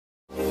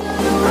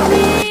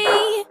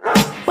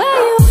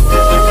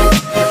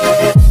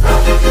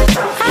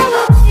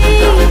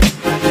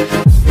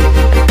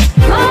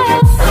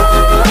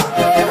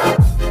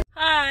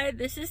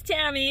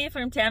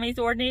Tammy's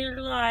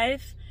Ordinary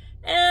Life,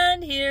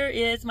 and here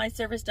is my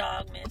service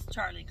dog, Miss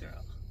Charlie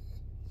Girl.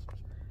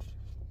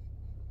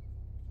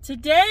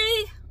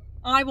 Today,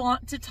 I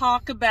want to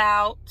talk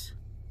about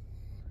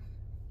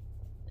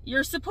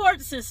your support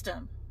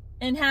system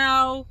and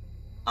how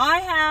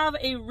I have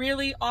a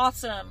really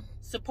awesome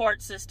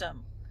support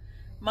system.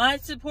 My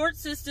support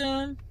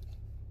system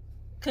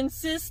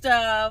consists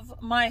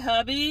of my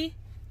hubby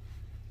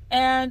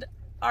and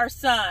our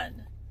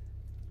son.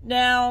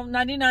 Now,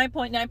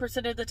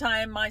 99.9% of the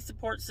time, my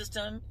support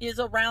system is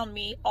around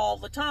me all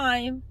the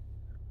time,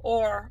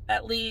 or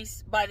at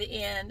least by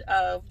the end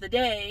of the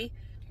day,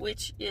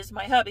 which is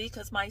my hubby,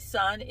 because my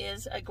son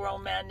is a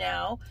grown man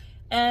now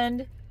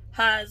and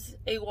has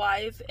a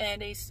wife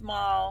and a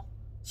small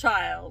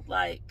child,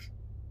 like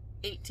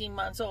 18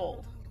 months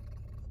old.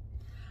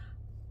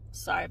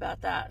 Sorry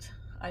about that.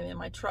 I'm in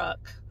my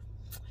truck.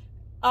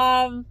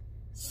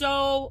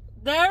 So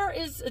there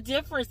is a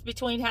difference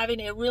between having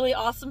a really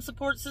awesome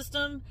support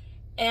system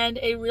and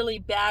a really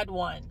bad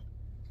one.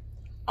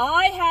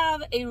 I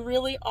have a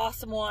really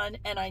awesome one,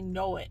 and I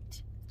know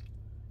it.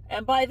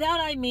 And by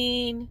that I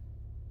mean,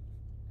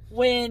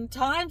 when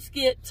times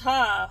get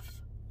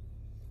tough,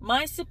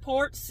 my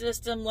support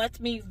system lets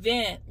me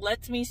vent,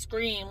 lets me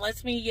scream,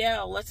 lets me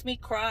yell, lets me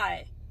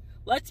cry,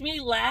 lets me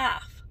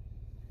laugh.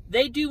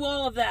 They do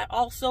all of that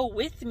also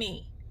with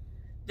me.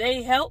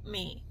 They help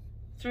me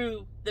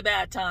through the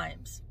bad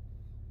times.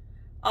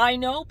 I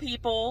know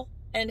people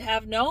and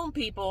have known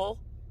people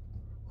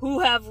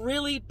who have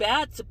really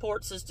bad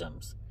support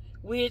systems,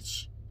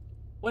 which,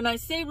 when I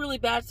say really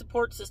bad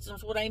support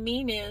systems, what I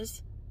mean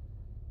is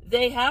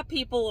they have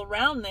people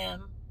around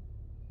them,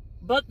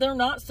 but they're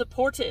not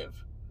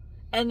supportive.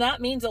 And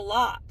that means a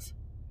lot.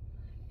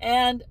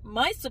 And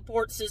my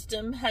support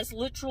system has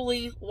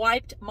literally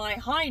wiped my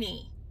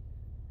hiney.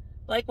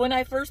 Like when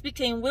I first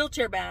became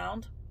wheelchair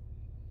bound,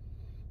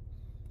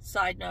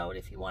 side note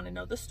if you want to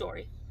know the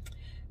story,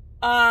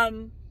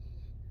 I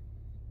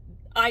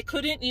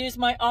couldn't use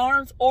my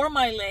arms or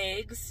my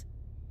legs,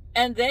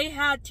 and they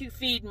had to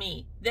feed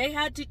me. They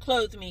had to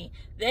clothe me.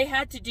 They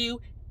had to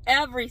do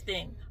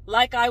everything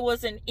like I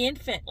was an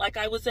infant, like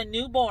I was a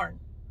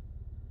newborn.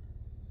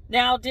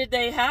 Now, did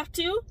they have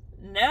to?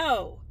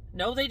 No.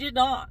 No, they did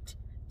not.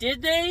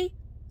 Did they?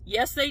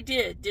 Yes, they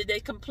did. Did they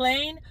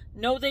complain?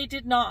 No, they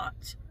did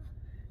not.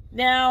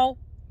 Now,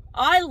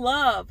 I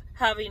love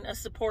having a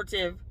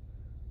supportive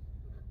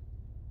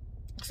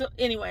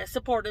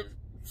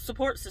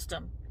support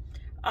system.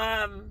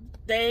 I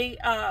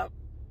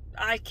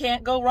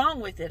can't go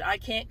wrong with it. I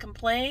can't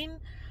complain.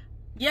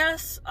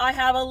 Yes, I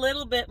have a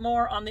little bit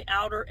more on the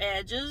outer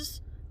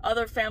edges,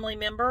 other family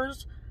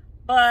members,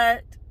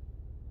 but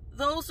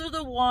those are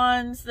the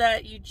ones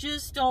that you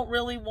just don't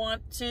really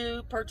want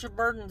to put your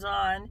burdens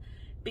on,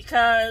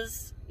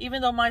 because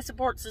even though my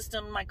support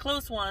system, my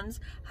close ones,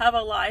 have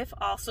a life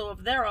also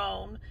of their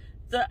own,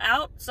 the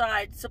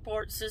outside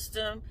support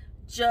system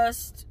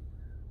just,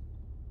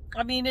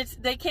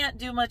 they can't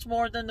do much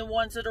more than the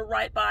ones that are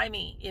right by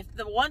me. If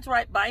the ones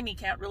right by me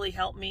can't really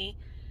help me,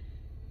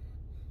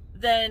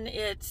 then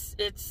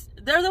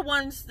they're the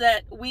ones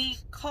that we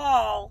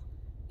call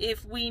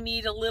if we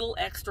need a little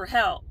extra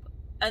help,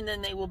 and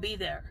then they will be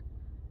there.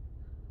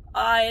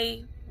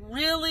 I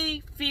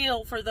really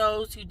feel for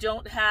those who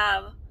don't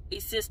have a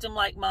system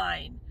like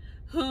mine,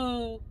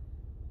 who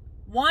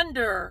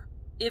wonder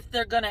if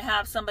they're going to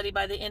have somebody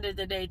by the end of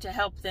the day to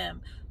help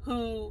them,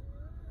 who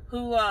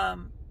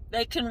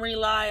they can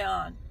rely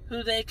on,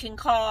 who they can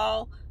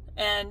call,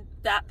 and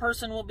that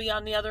person will be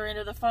on the other end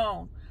of the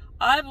phone.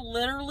 I've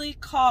literally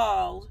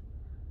called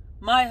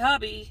my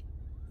hubby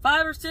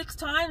 5 or 6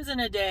 times in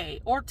a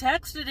day, or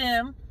texted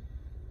him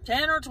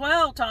 10 or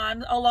 12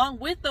 times along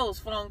with those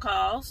phone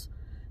calls,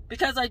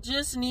 because I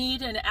just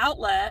need an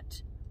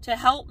outlet to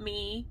help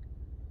me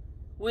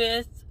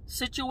with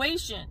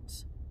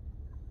situations.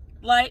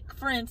 Like,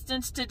 for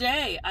instance,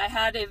 today I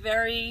had a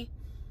very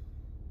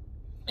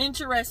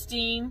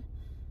interesting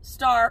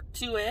start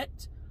to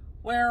it,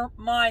 where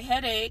my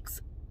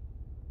headaches,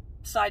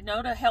 side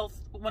note,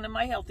 one of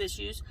my health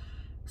issues,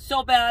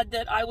 so bad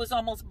that I was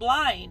almost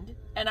blind,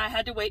 and I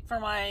had to wait for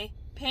my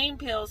pain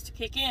pills to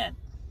kick in.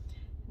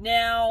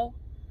 Now,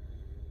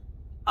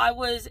 I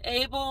was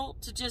able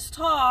to just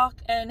talk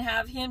and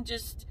have him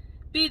just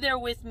be there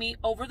with me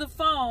over the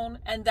phone,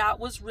 and that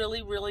was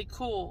really, really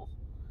cool.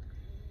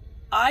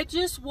 I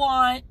just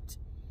want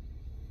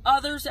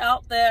others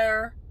out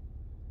there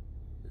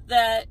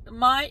that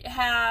might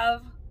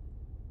have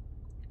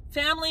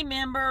family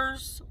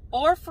members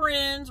or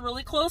friends,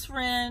 really close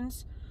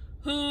friends,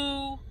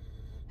 who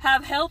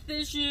have health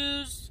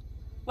issues,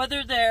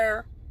 whether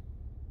they're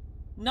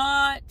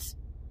not,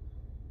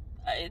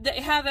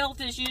 they have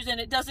health issues, and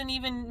it doesn't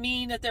even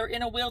mean that they're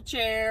in a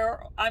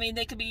wheelchair.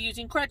 They could be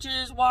using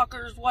crutches,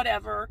 walkers,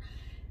 whatever,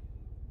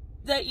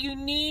 that you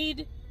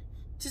need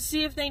to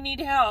see if they need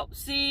help.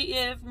 See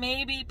if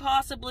maybe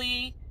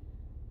possibly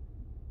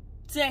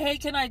say, hey,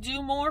 can I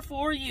do more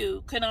for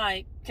you? Can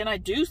I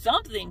do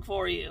something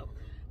for you?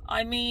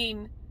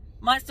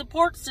 My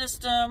support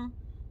system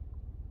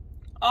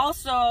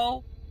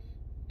also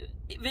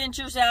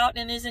ventures out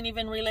and isn't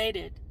even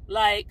related.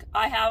 Like,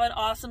 I have an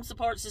awesome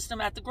support system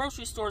at the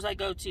grocery stores I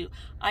go to.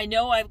 I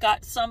know I've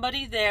got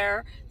somebody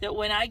there that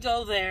when I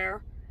go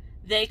there,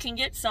 they can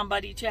get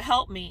somebody to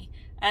help me.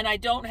 And I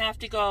don't have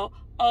to go,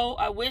 oh,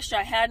 I wish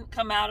I hadn't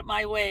come out of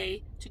my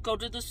way to go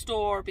to the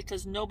store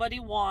because nobody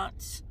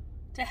wants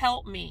to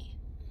help me.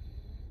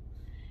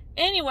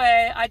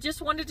 Anyway, I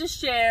just wanted to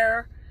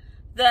share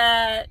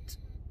that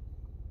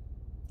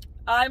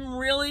I'm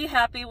really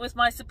happy with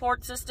my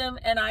support system,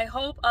 and I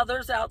hope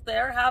others out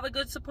there have a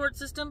good support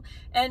system.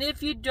 And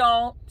if you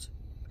don't,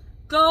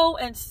 go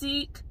and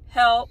seek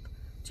help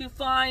to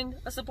find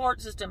a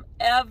support system.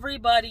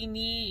 Everybody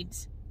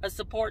needs a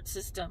support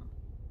system.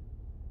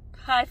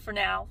 Bye for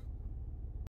now.